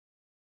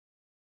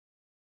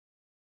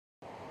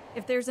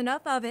If there's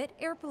enough of it,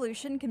 air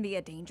pollution can be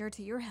a danger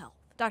to your health.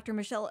 Dr.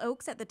 Michelle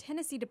Oakes at the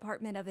Tennessee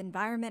Department of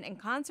Environment and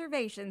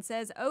Conservation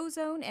says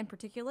ozone and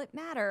particulate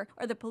matter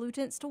are the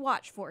pollutants to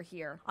watch for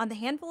here. On the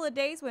handful of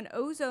days when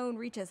ozone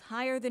reaches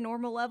higher than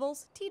normal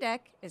levels, TDEC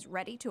is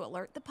ready to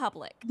alert the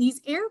public.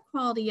 These air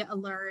quality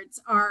alerts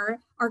are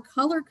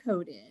color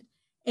coded.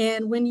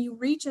 And when you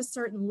reach a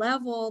certain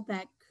level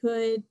that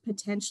could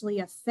potentially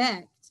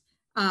affect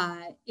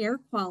air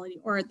quality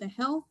or the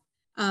health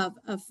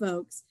of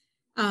folks,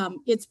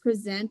 it's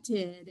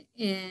presented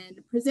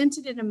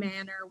in a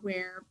manner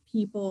where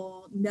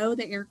people know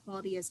the air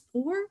quality is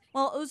poor.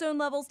 While ozone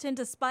levels tend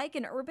to spike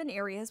in urban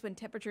areas when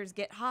temperatures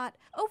get hot,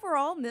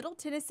 overall, Middle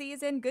Tennessee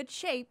is in good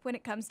shape when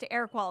it comes to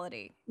air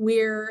quality.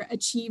 We're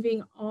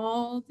achieving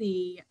all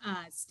the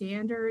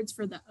standards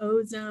for the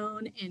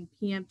ozone and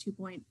PM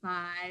 2.5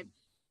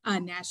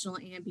 national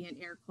ambient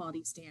air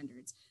quality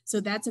standards.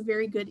 So that's a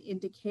very good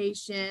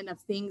indication of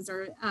things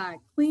are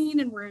clean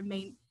and we're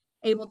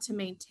able to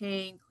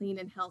maintain clean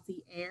and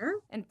healthy air.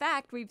 In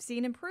fact, we've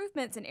seen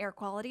improvements in air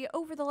quality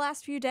over the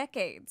last few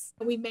decades.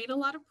 We've made a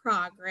lot of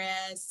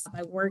progress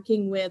by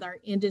working with our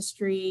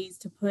industries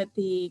to put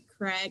the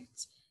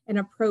correct and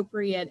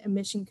appropriate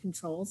emission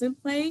controls in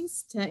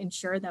place to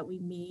ensure that we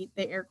meet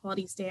the air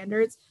quality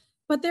standards.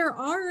 But there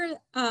are,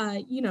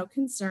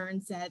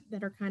 concerns that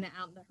are kind of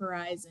out in the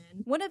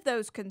horizon. One of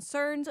those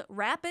concerns,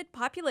 rapid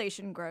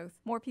population growth.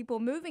 More people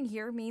moving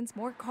here means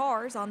more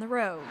cars on the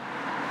road.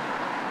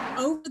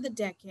 Over the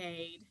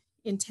decade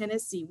in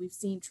Tennessee, we've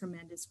seen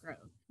tremendous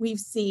growth. We've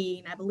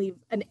seen, I believe,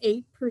 an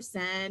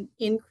 8%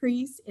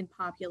 increase in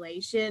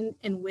population.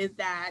 And with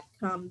that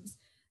comes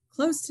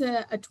close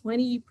to a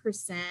 20%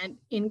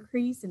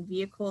 increase in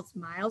vehicles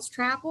miles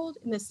traveled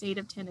in the state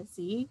of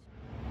Tennessee.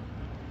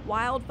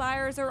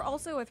 Wildfires are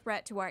also a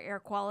threat to our air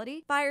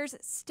quality. Fires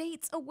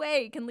states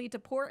away can lead to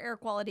poor air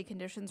quality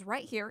conditions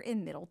right here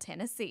in Middle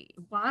Tennessee.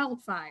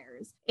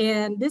 Wildfires.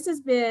 And this has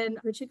been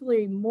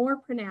particularly more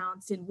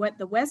pronounced in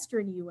the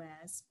western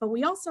U.S., but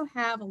we also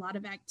have a lot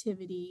of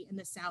activity in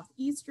the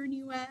southeastern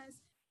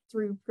U.S.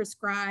 through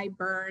prescribed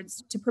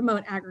burns to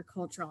promote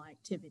agricultural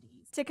activities.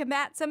 To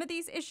combat some of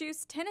these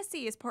issues,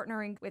 Tennessee is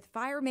partnering with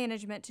fire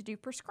management to do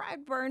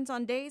prescribed burns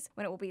on days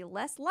when it will be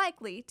less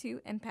likely to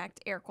impact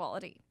air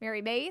quality.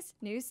 Mary Mays,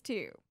 News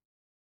 2.